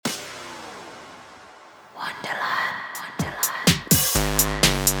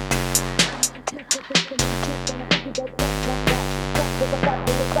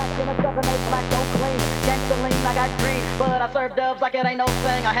I got green, but I serve dubs like it ain't no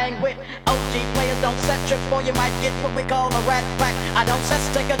thing. I hang with OG players, don't set trips, or you might get what we call a rat pack. I don't set,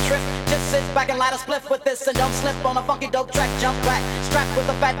 take a trip, just sit back and light a spliff with this, and don't slip on a funky dope track. Jump back, strapped with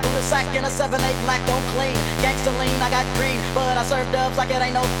a fat bullet sack in a 7/8 black, don't clean. Gangsta lean, I got green, but I serve dubs like it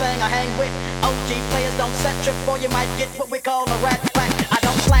ain't no thing. I hang with OG players, don't set trips, or you might get what we call a rat pack. I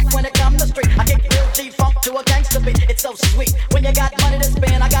don't slack when it comes to street. I kick real G-funk to a gangsta beat. It's so sweet when you got money to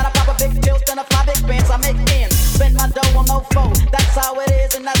spend. I got a pop a big tilt and a fly big bands. I make ends, spend my dough on no foe. That's how it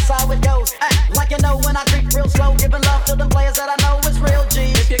is and that's how it goes. Act like you know when I creep real slow, giving love to the players that I know is real G.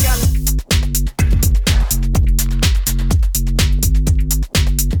 If you got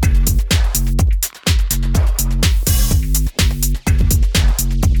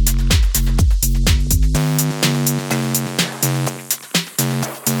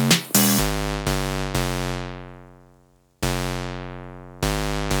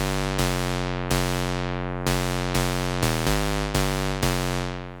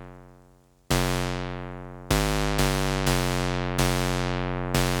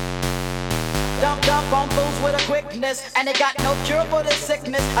dump on fools with a quickness, and they got no cure for this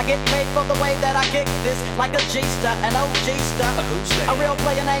sickness. I get paid for the way that I kick this, like a G-star, an OG-star. A real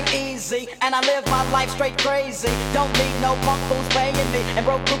player named Easy, and I live my life straight crazy. Don't need no punk fools paying me, and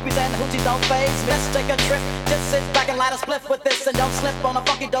broke groupies and hoochies don't faze me. Let's take a trip, just sit back and light a spliff with this, and don't slip on a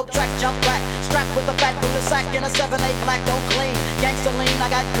funky dope track. Jump back, strapped with a fat bullet sack in a 7/8 black, don't clean. Gangsta lean, I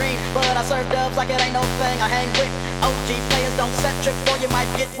got green, but I serve dubs like it ain't no thing. I hang with OG players, don't set trip, or you might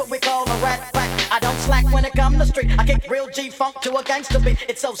get what we call a rat pack. I don't slack when it comes to street. I kick real G-funk to a gangsta beat.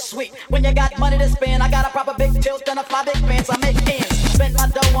 It's so sweet when you got money to spend. I got a proper big tilt and a fly big pants. I make ends, spend my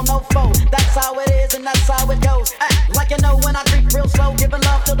dough on no foe. That's how it is and that's how it goes. Act like you know when I creep real slow, giving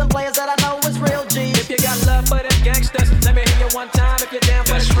love to the players that I know is real G. If you got love for them gangsters, let me hear you one time. If you're down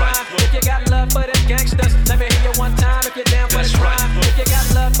for the crime. If you got love for them gangsters, let me hear you one time. If you're down for the crime. If you got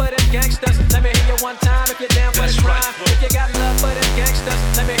love for them gangsters, let me hear you one time. If you're down for the crime. If you got love for them gangsters,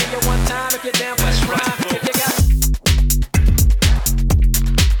 let me hear you one time. If you're down for the crime. If you got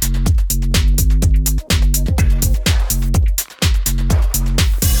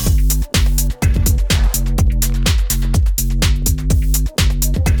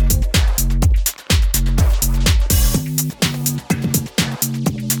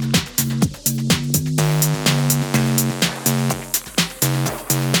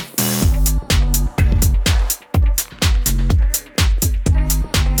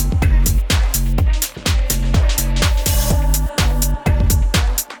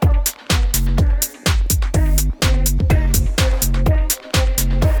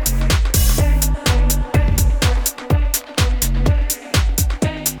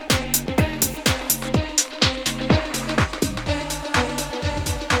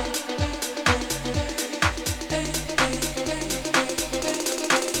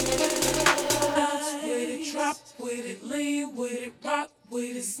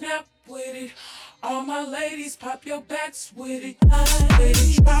pop your backs with it, line with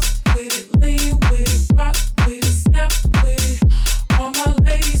it, drop with it, lean with it, rock with it, snap with it. All my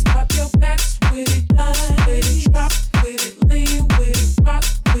ladies, pop your backs with it, line with it, drop with it, lean with it, rock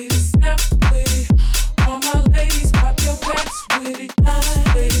with it, snap with it. All my ladies, pop your backs with it, line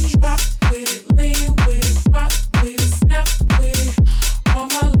with it, drop with it, lean with it, rock with it, snap with it. All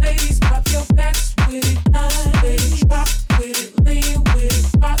my ladies, pop your backs with it, line with it, drop with it, lean with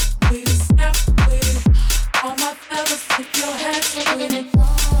it, rock with it, snap with it. All my fellas, put your hands with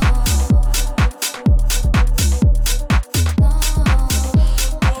it.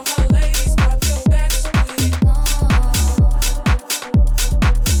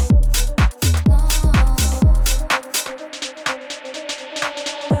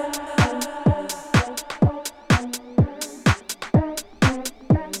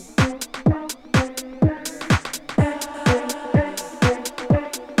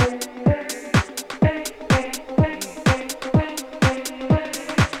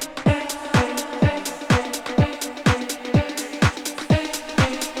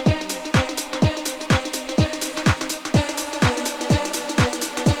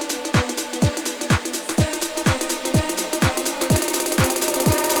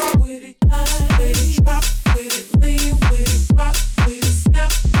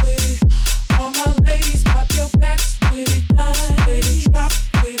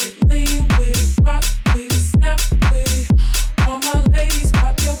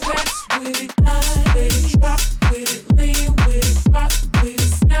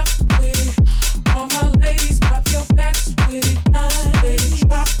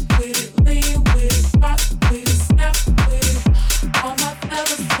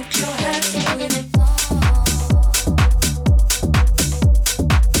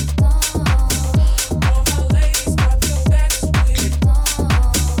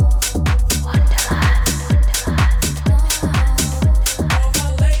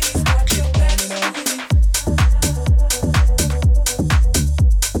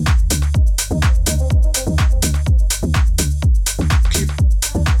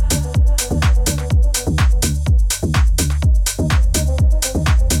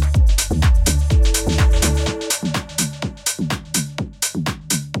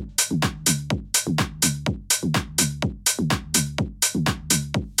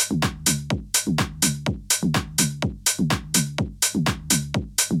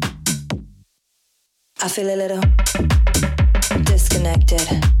 I feel a little disconnected.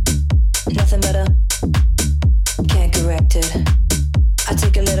 Nothing better, can't correct it. I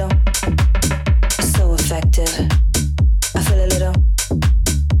take a little, so effective. I feel a little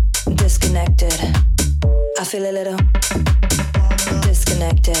disconnected. I feel a little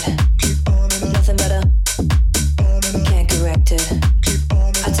disconnected. Nothing better, can't correct it.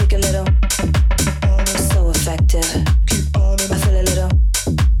 I take a little, so effective. I feel a little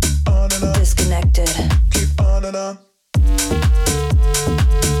disconnected. Keep on and on.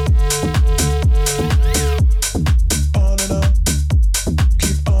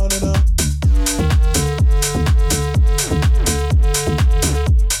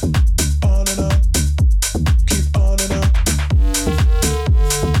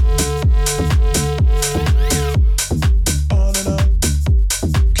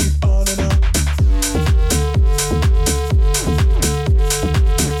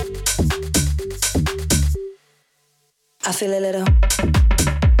 I feel a little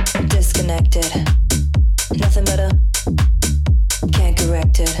disconnected. Nothing better, can't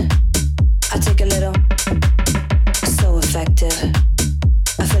correct it. I take a little, so effective.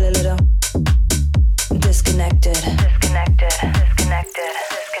 I feel a little disconnected. Disconnected, disconnected, disconnected,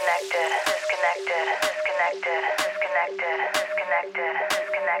 disconnected, disconnected, disconnected, disconnected, disconnected, disconnected,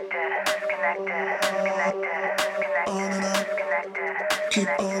 disconnected, disconnected, disconnected. Keep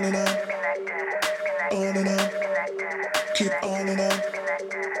on and on. On and on. Keep on and on.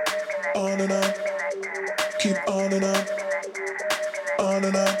 On and on. Keep on and on. On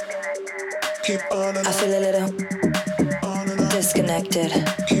and on. Keep on and on. I feel a little disconnected.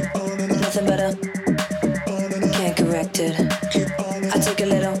 Keep on and on. Nothing better, can't correct it. Keep on and I take a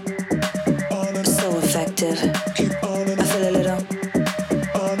little, so effective. I feel a little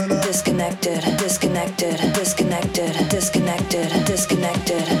disconnected, disconnected, disconnected, disconnected,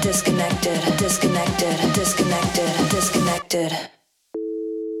 disconnected, disconnected, disconnected, disconnected, disconnected.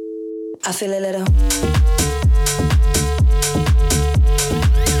 I feel a little.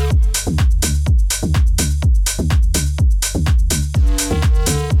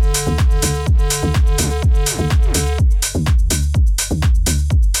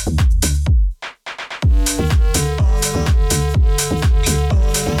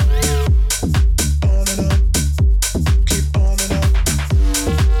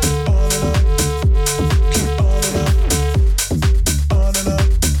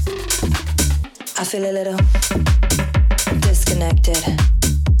 I feel a little disconnected.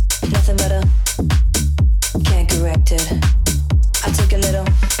 Nothing better, can't correct it. I take a little,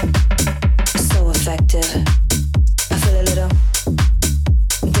 so effective. I feel a little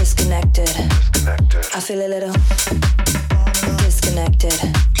disconnected. I feel a little disconnected.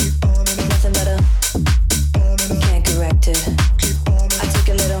 Nothing better, can't correct it. I take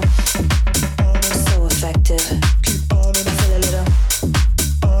a little, so effective. I feel a little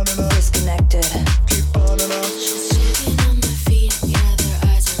disconnected.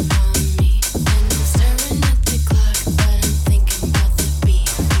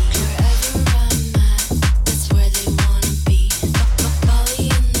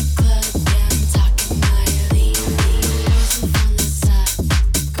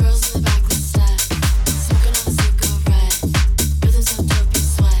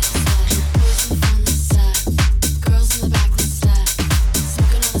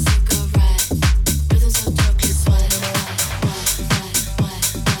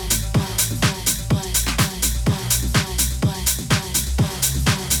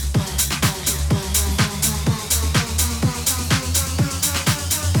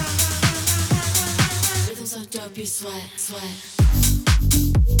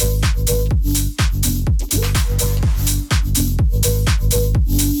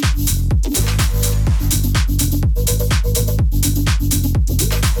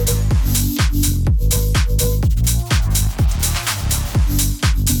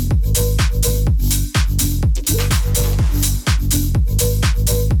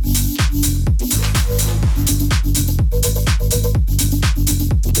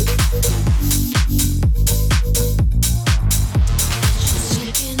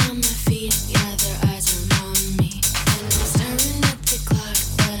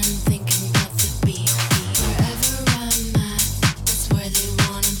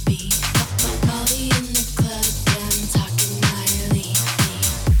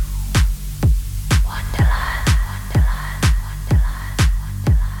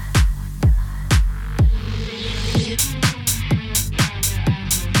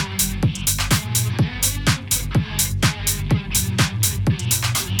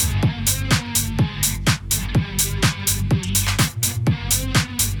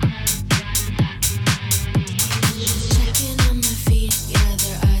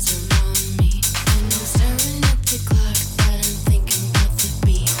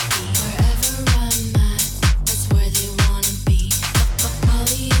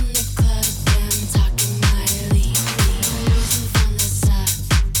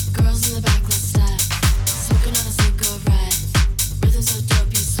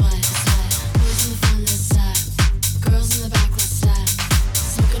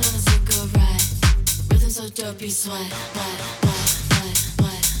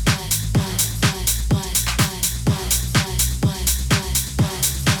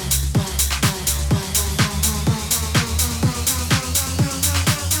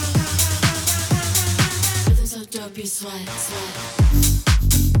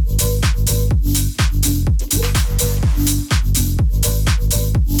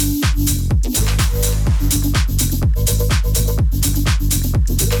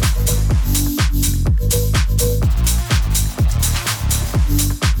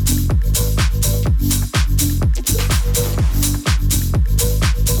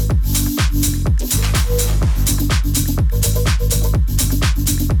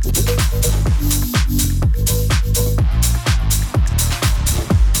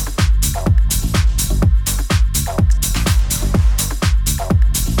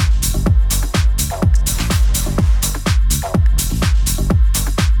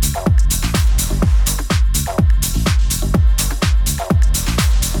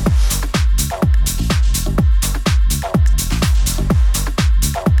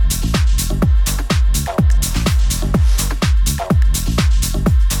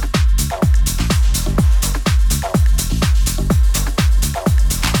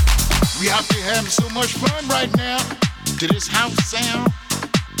 We out there having so much fun right now to this house sound.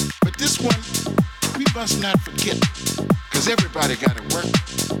 But this one, we must not forget, cause everybody gotta work.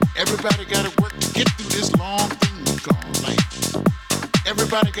 Everybody gotta work to get through this long thing we call life.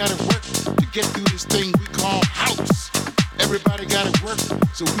 Everybody gotta work to get through this thing we call house. Everybody gotta work,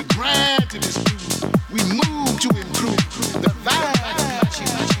 so we grind to this groove. We move to improve the vibe.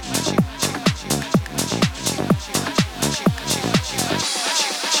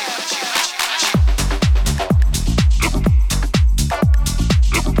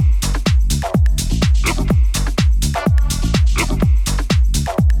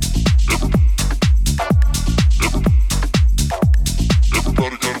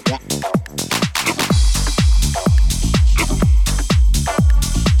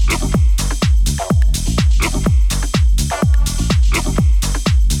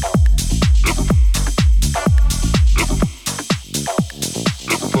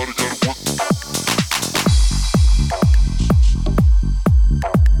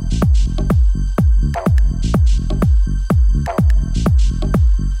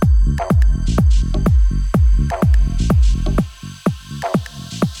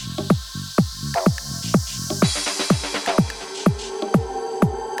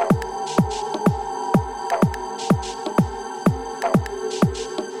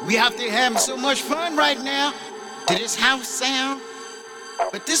 Having so much fun right now to this house sound.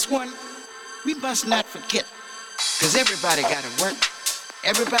 But this one, we must not forget, cause everybody gotta work.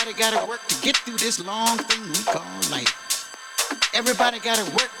 Everybody gotta work to get through this long thing we call life. Everybody gotta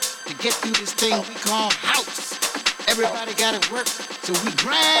work to get through this thing we call house. Everybody gotta work, so we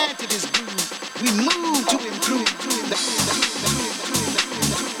grind to this groove. We move to improve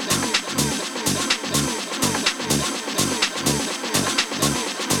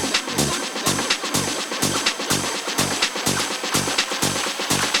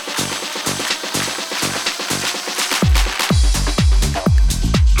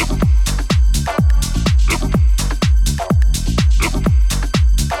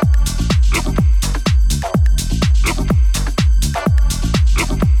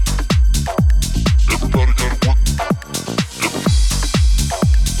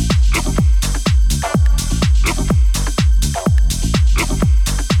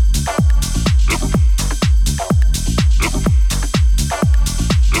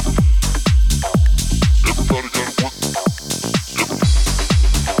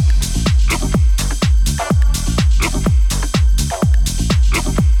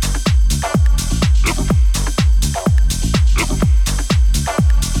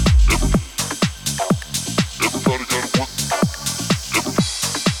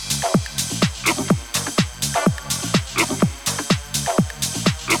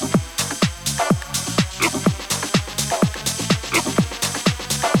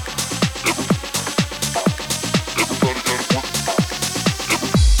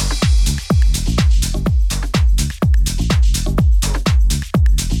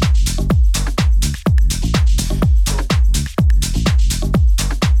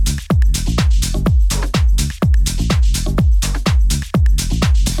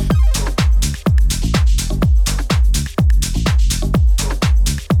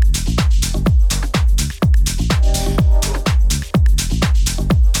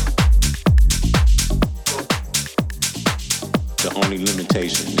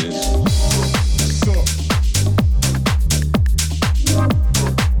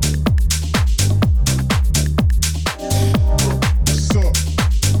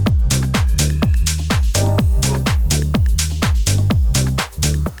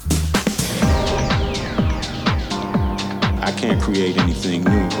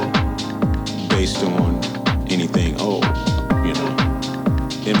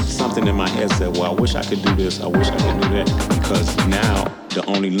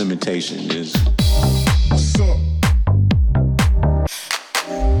is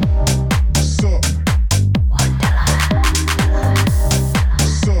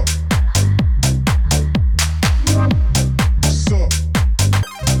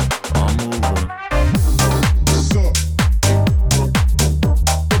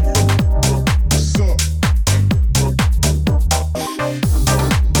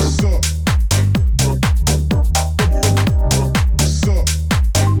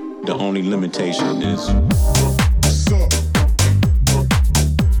limitation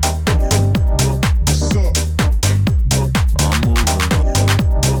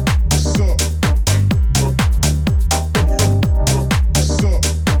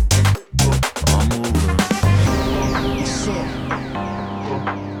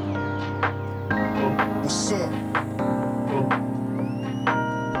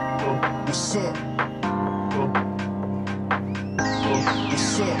What's up?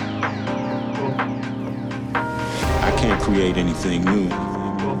 What's up? I can't create anything new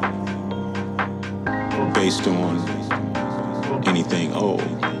based on anything old,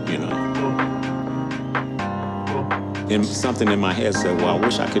 you know. And something in my head said, well, I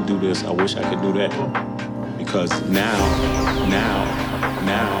wish I could do this, I wish I could do that. Because now,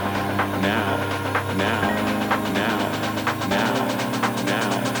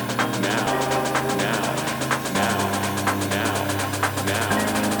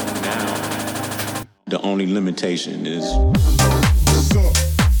 the only limitation is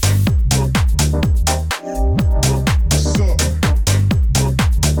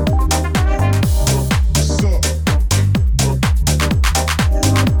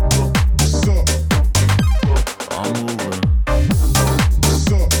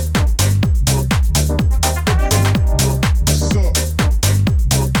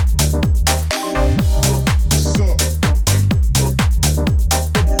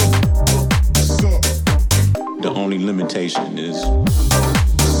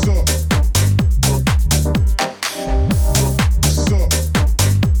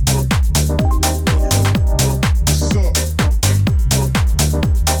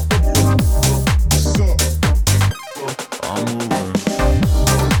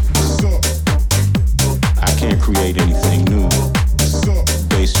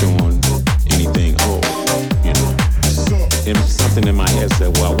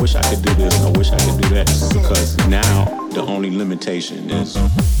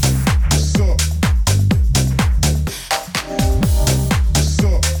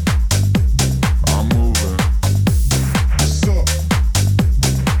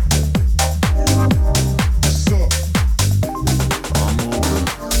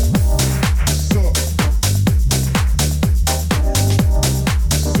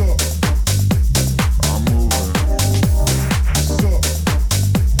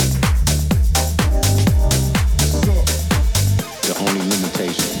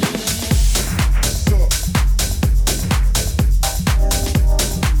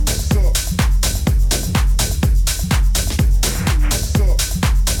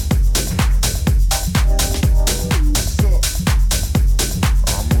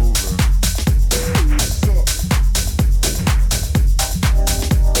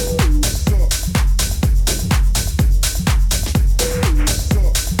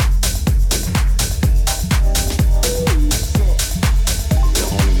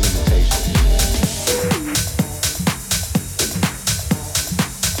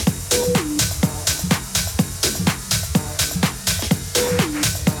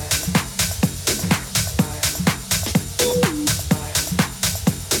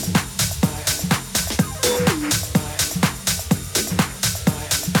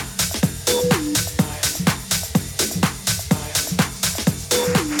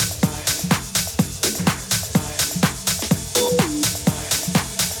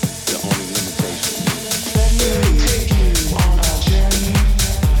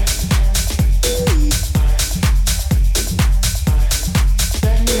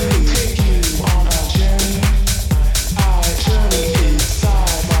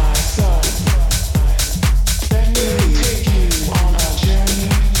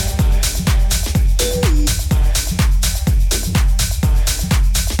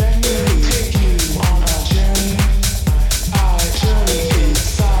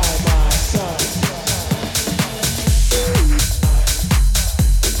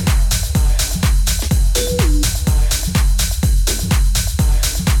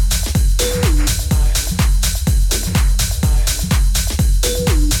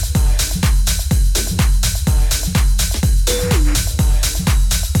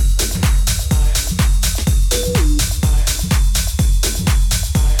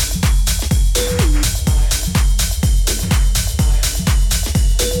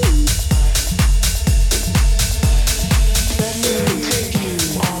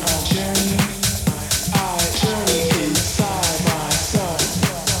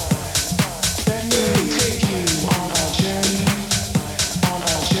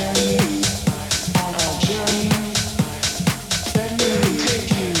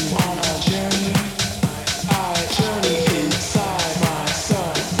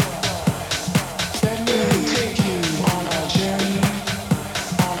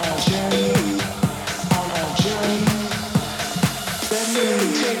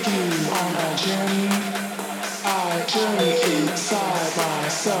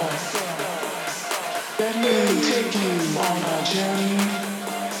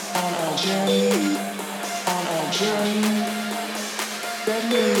Let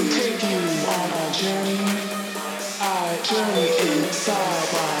me take you on a journey. I journey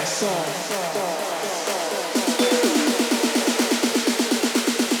inside myself.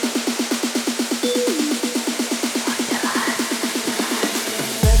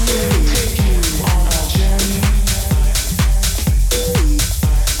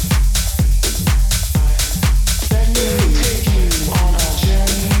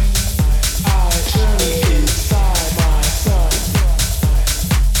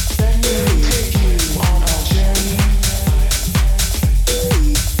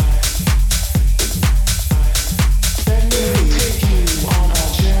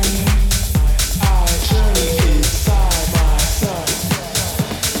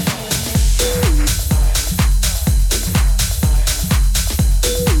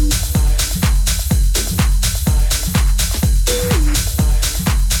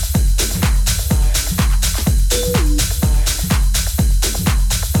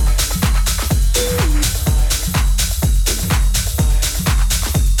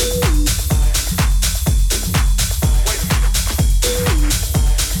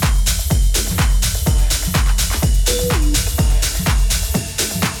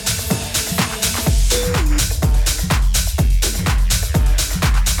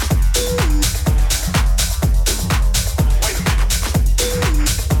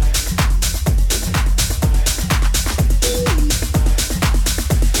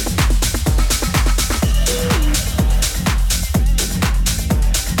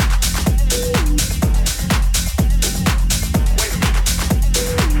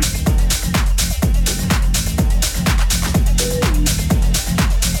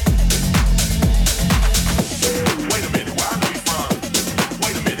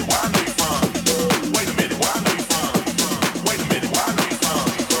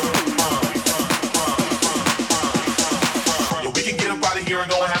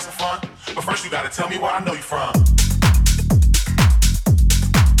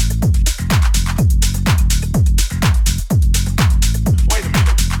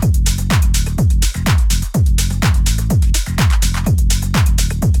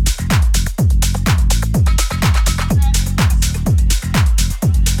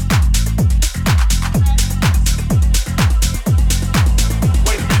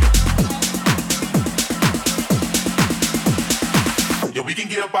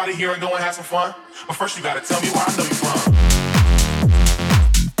 Here and go and have some fun. But first you gotta tell me where I know you from.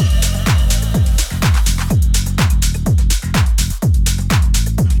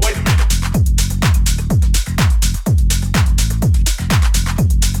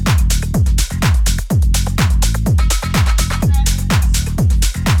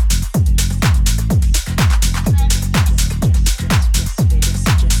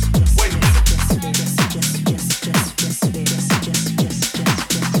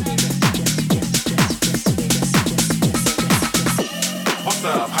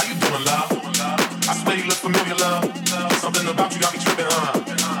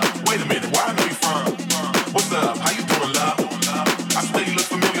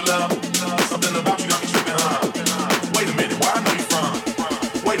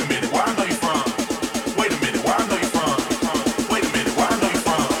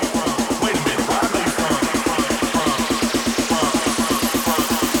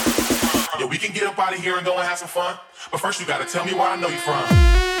 Here and go and have some fun. But first you gotta tell me where I know you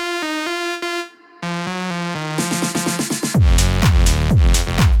from.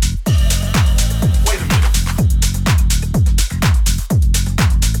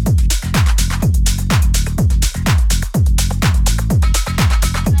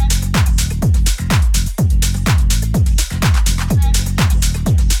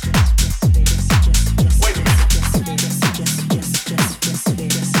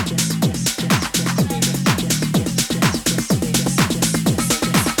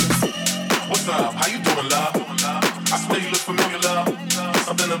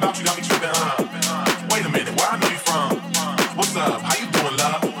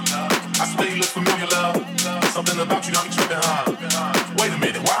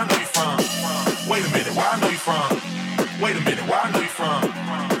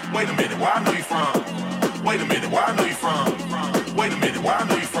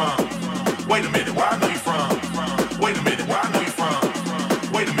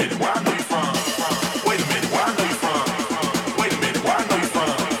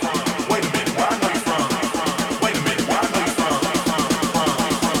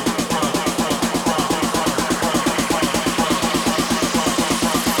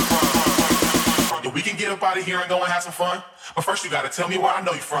 Here and go and have some fun. But first you gotta tell me where I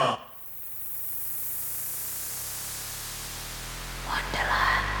know you from. Wonderland.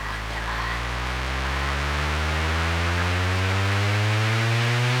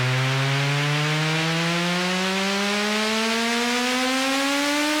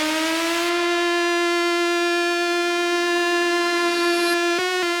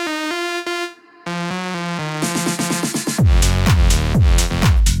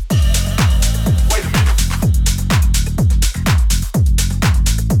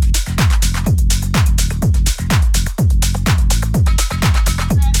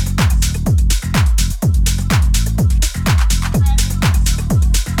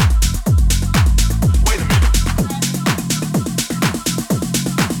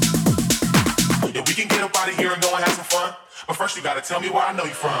 I know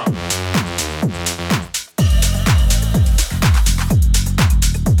you from.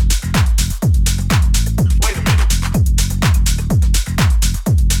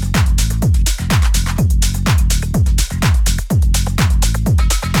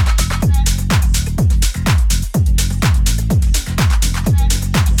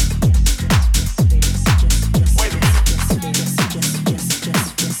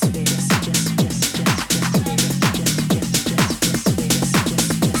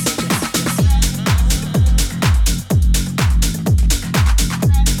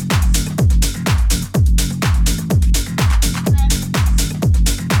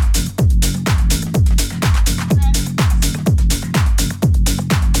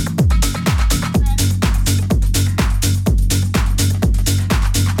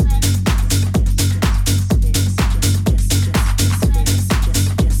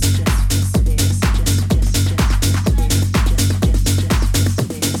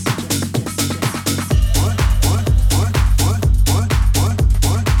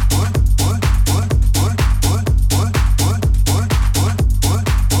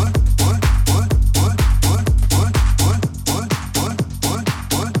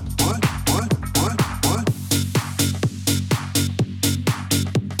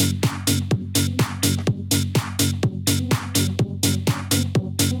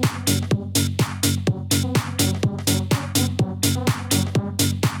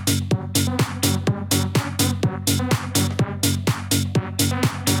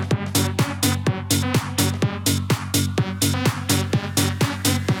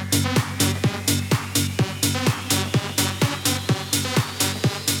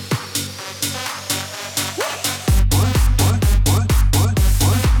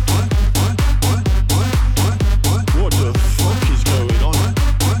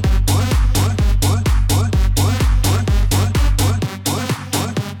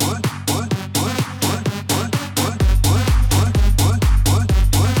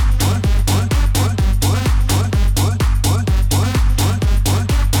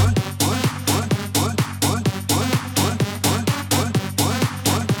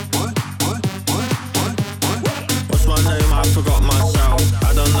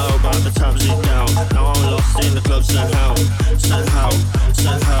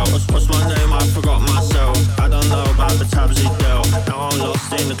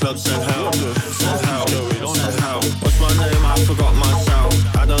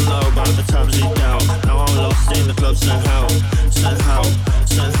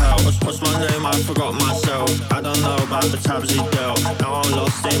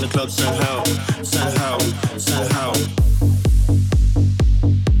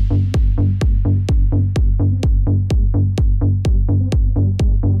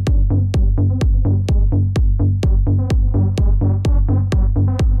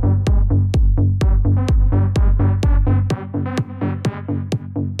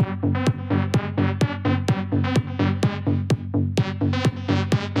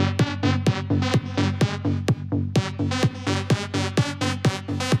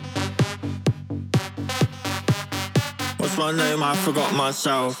 I forgot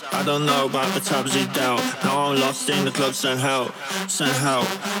myself. I don't know about the tabs he dealt. Now I'm lost in the club, send help, send help,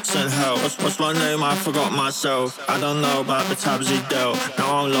 send help. What's my name? I forgot myself. I don't know about the tabs he dealt.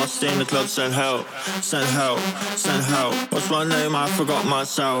 Now I'm lost in the club, send help, send help, send help. What's my name? I forgot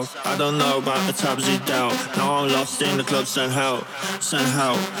myself. I don't know about the tabs he dealt. Now I'm lost in the club, send help, send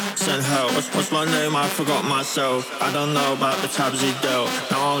help, send help. What's my name? I forgot myself. I don't know about the tabs he dealt.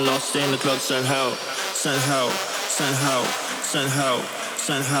 Now I'm lost in the club, send help, send help, send help. Send help,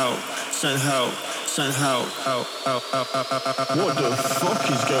 send help, send help, send help. What the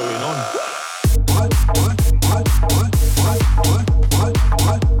fuck is going on?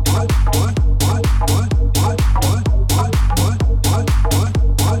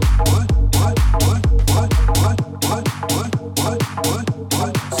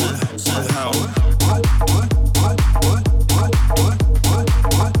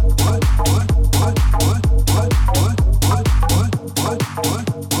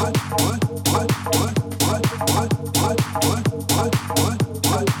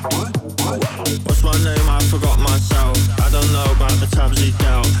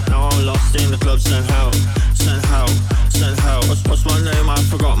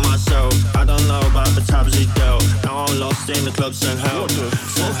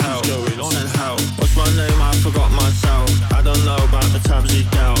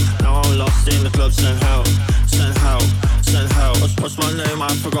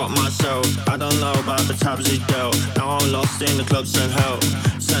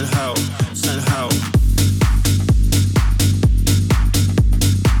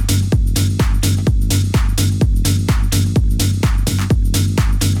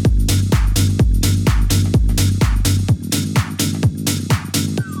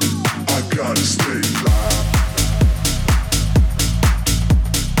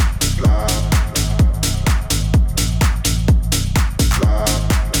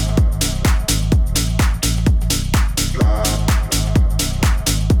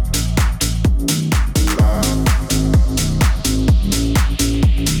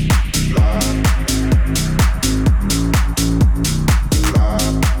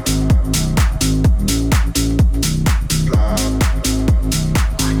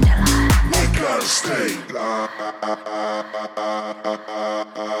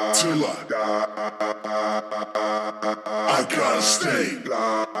 till I die. I gotta stay.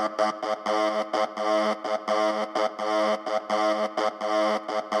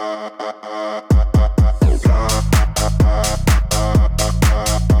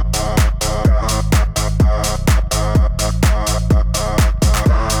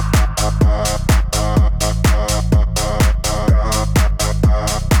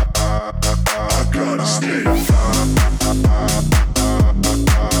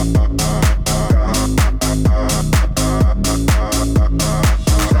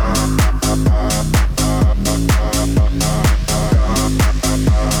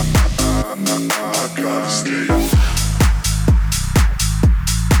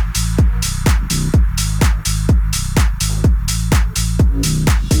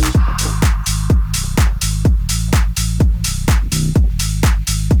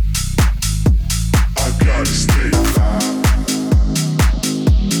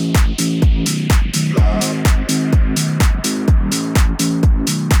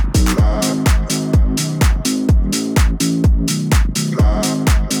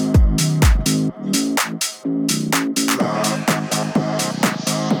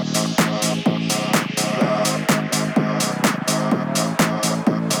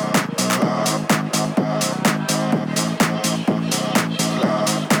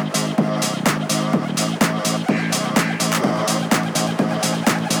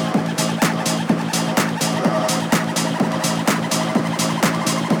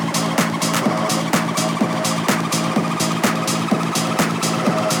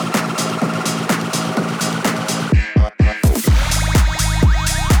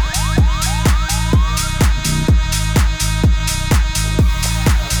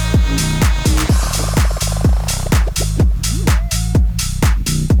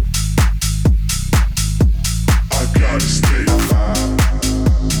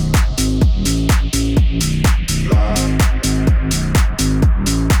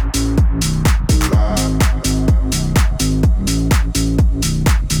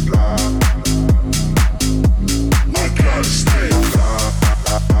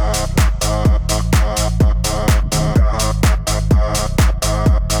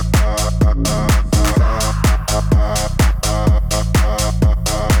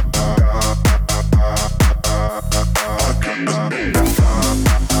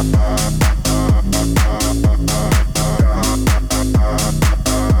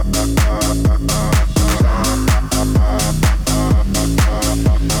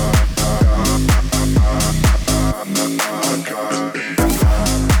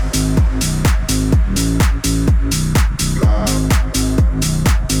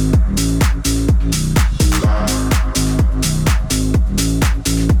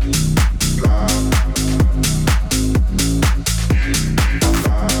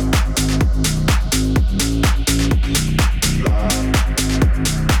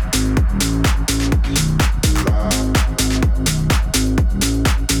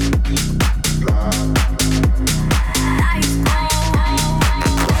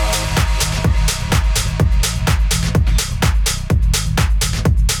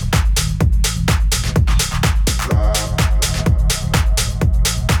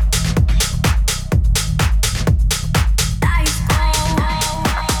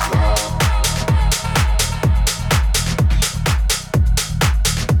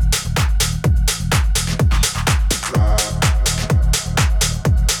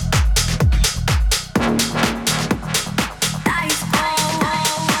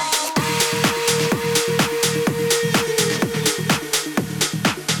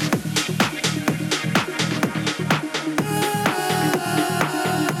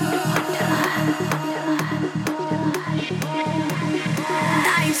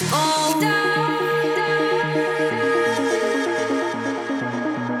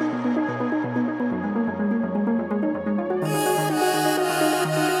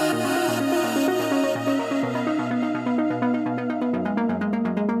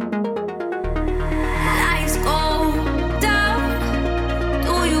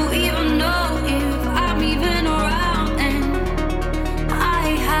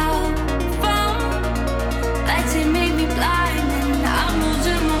 Make me blind and I'm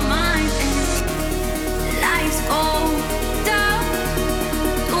losing my mind.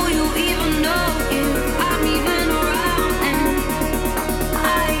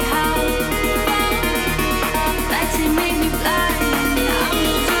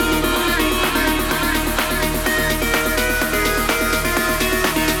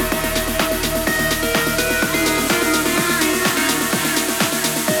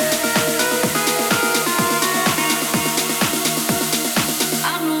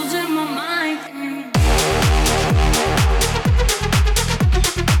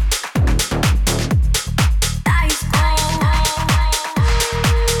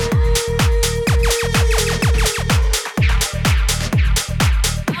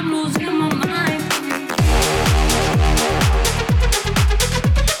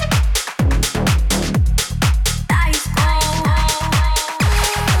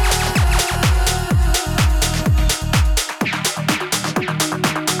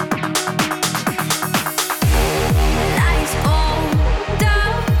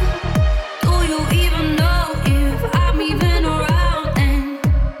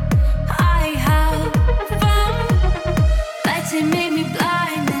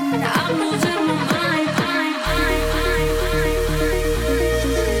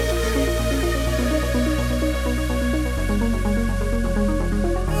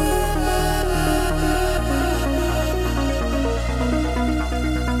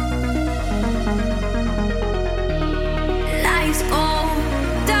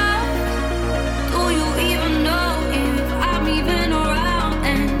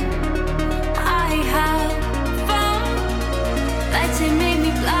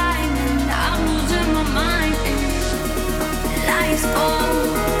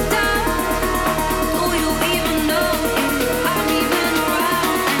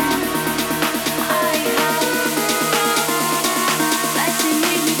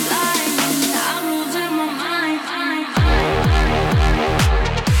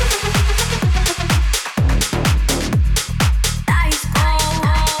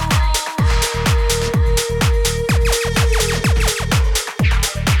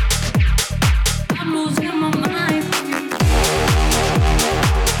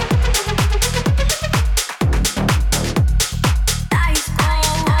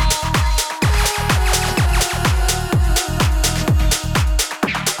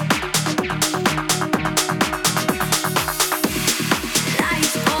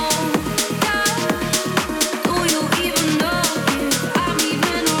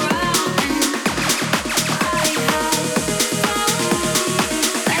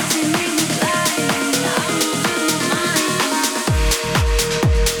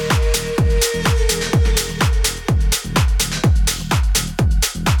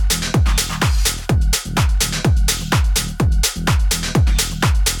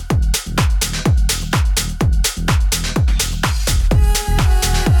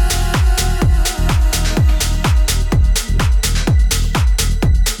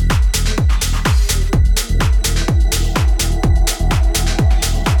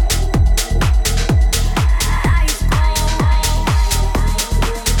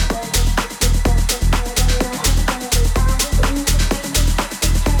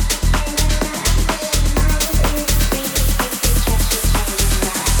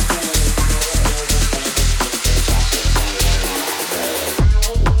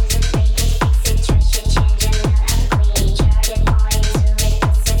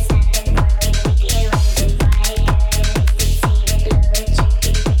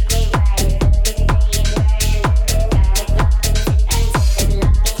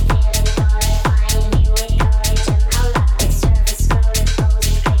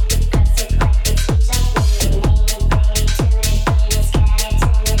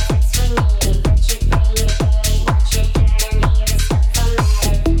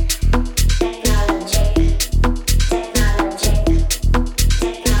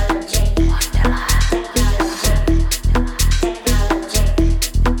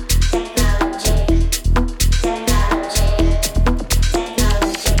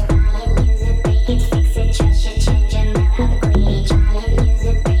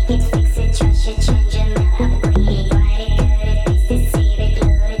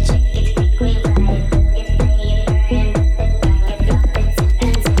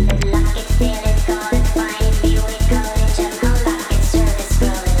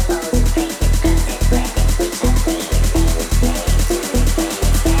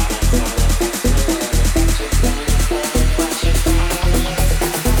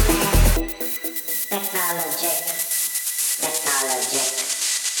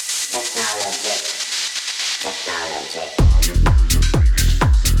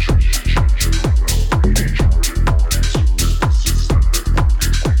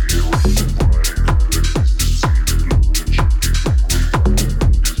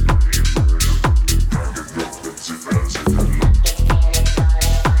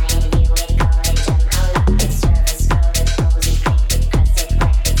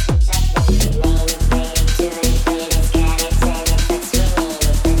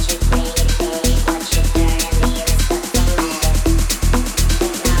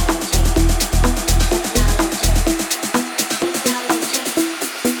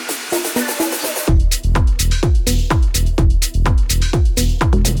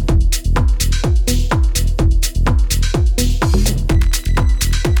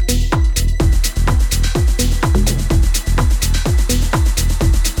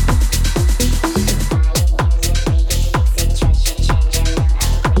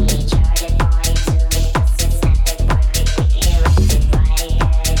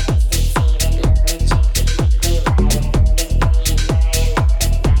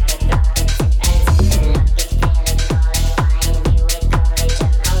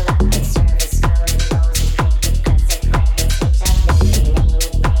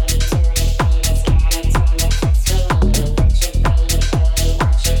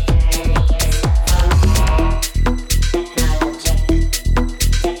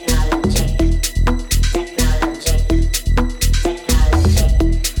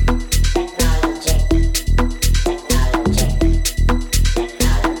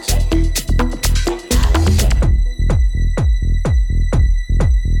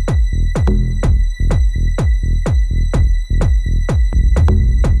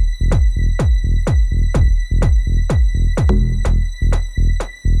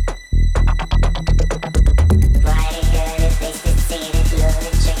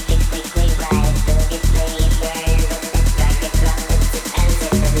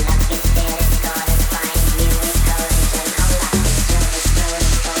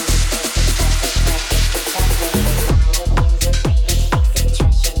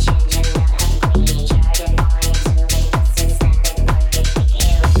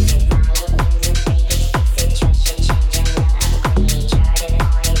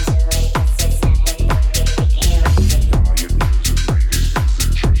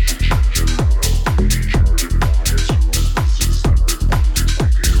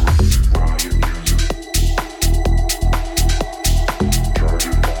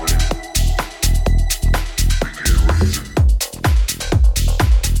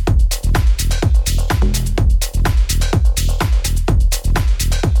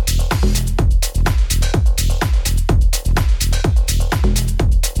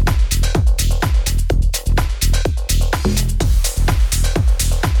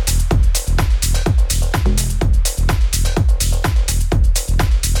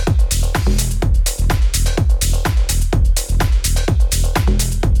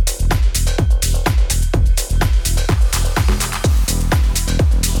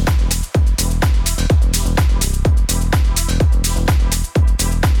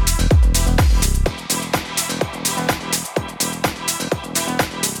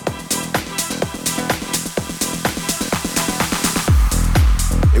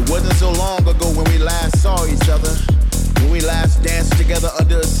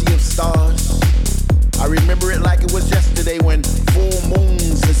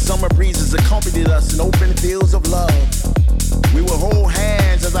 greeted us in open fields of love. We would hold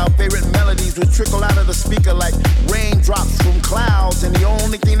hands as our favorite melodies would trickle out of the speaker like raindrops from clouds, and the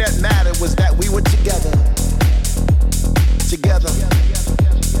only thing that mattered was that we were together. Together.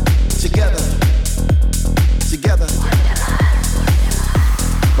 Together. Together.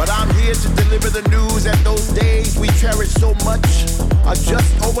 But I'm here to deliver the news that those days we cherish so much are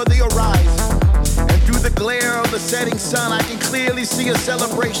just over the horizon. And through the glare of the setting sun, I can clearly see a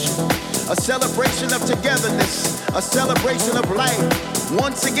celebration of togetherness, a celebration of life.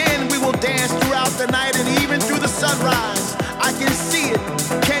 Once again, we will dance throughout the night and even through the sunrise. I can see it.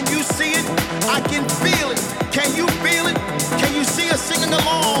 Can you see it? I can feel it. Can you feel it? Can you see us singing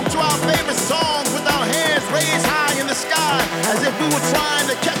along to our favorite songs with our hands raised high in the sky as if we were trying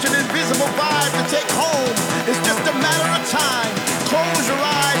to catch an invisible vibe to take home? It's just a matter of time. Close your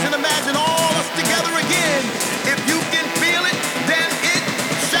eyes and imagine all us together again. If you can feel it, then it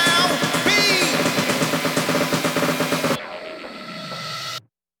shall be.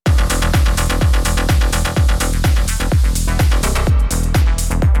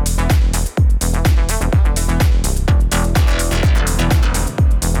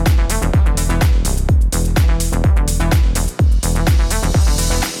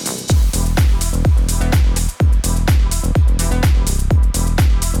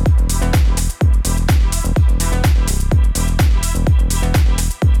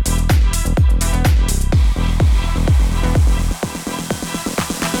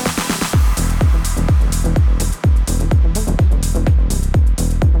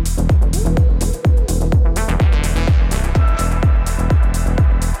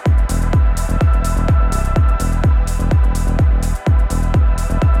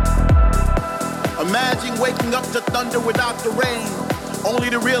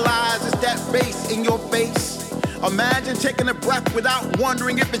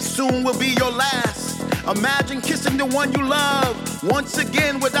 Wondering if it soon will be your last. Imagine kissing the one you love once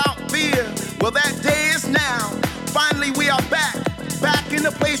again without fear. Well, that day is now. Finally, we are back in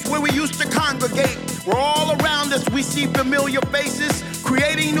the place where we used to congregate. Where all around us we see familiar faces,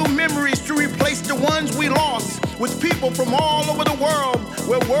 creating new memories to replace the ones we lost. With people from all over the world,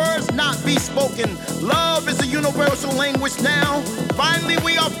 where words not be spoken. Love is a universal language now. Finally,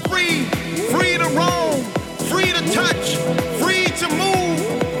 we are free to roam, free to touch, free to move,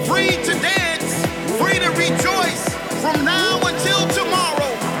 free to dance, free to rejoice from now until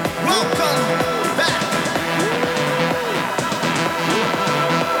tomorrow. Welcome back.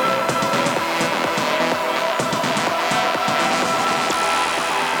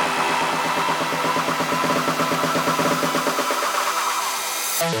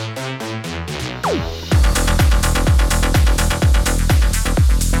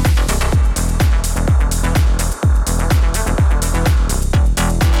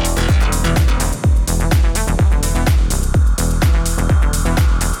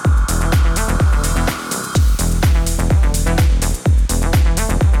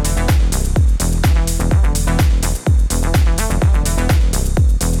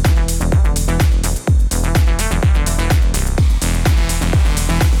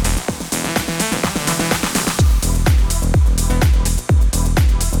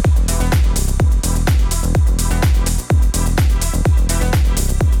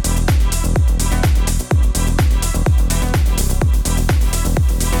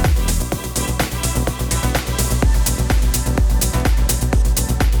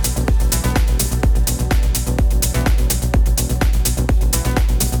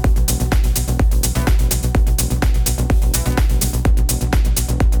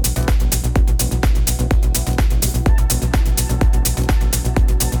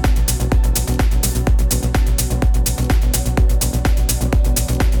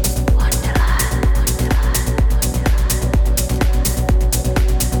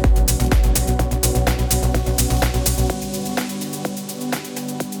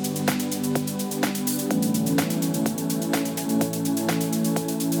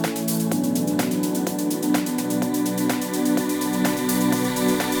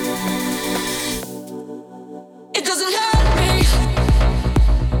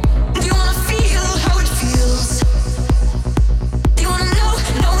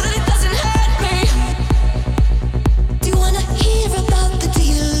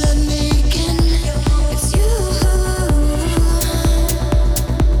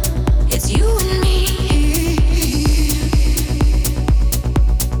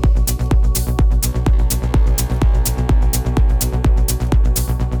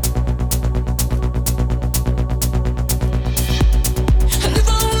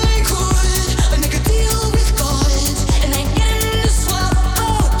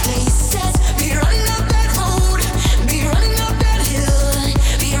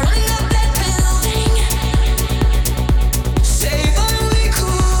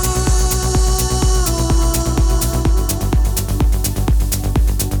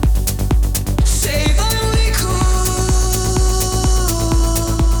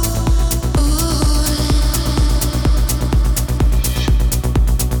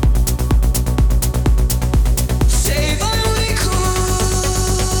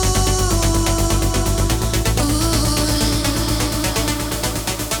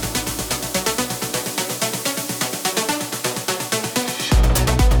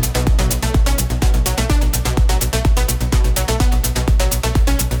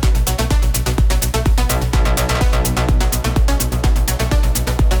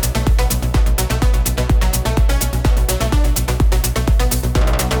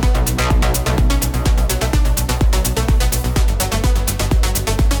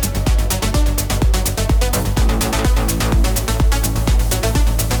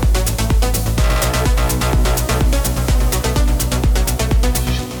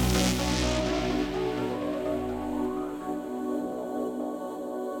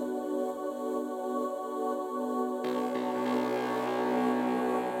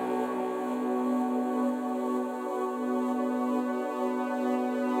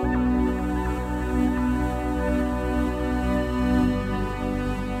 It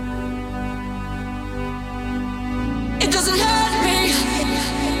doesn't hurt me.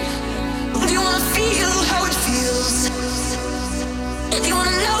 Do you wanna feel how it feels? Do you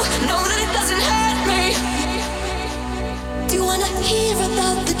wanna know that it doesn't hurt me? Do you wanna hear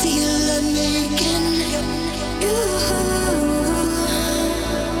about the deal I'm making?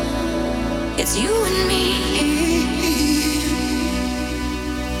 It's you and me.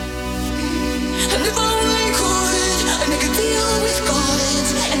 And if only could, I make a deal with God,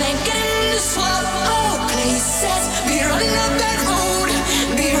 and I get in to swap our places. Be running up that road,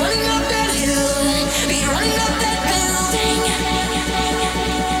 be running up that hill, be running up that building.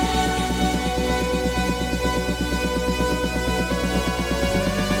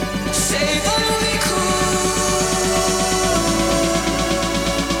 Say if only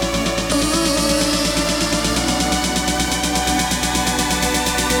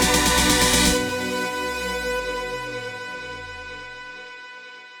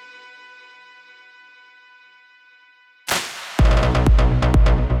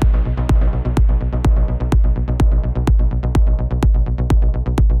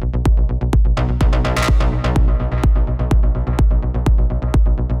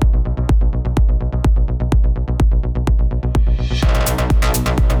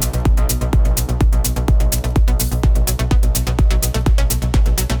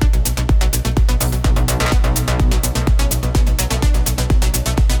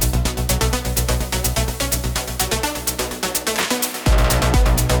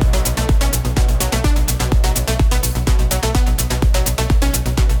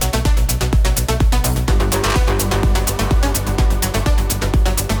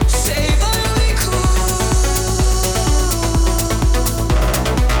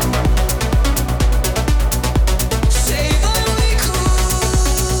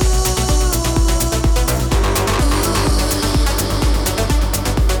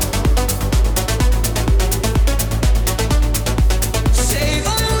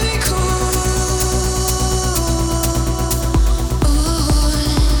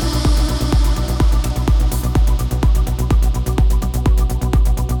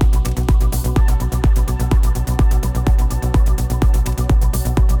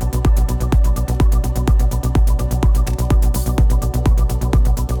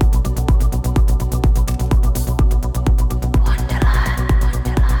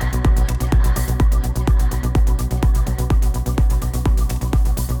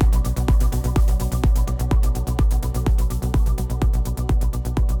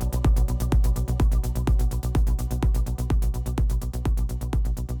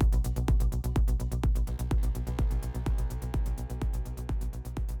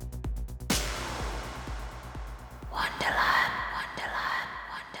Wonderland.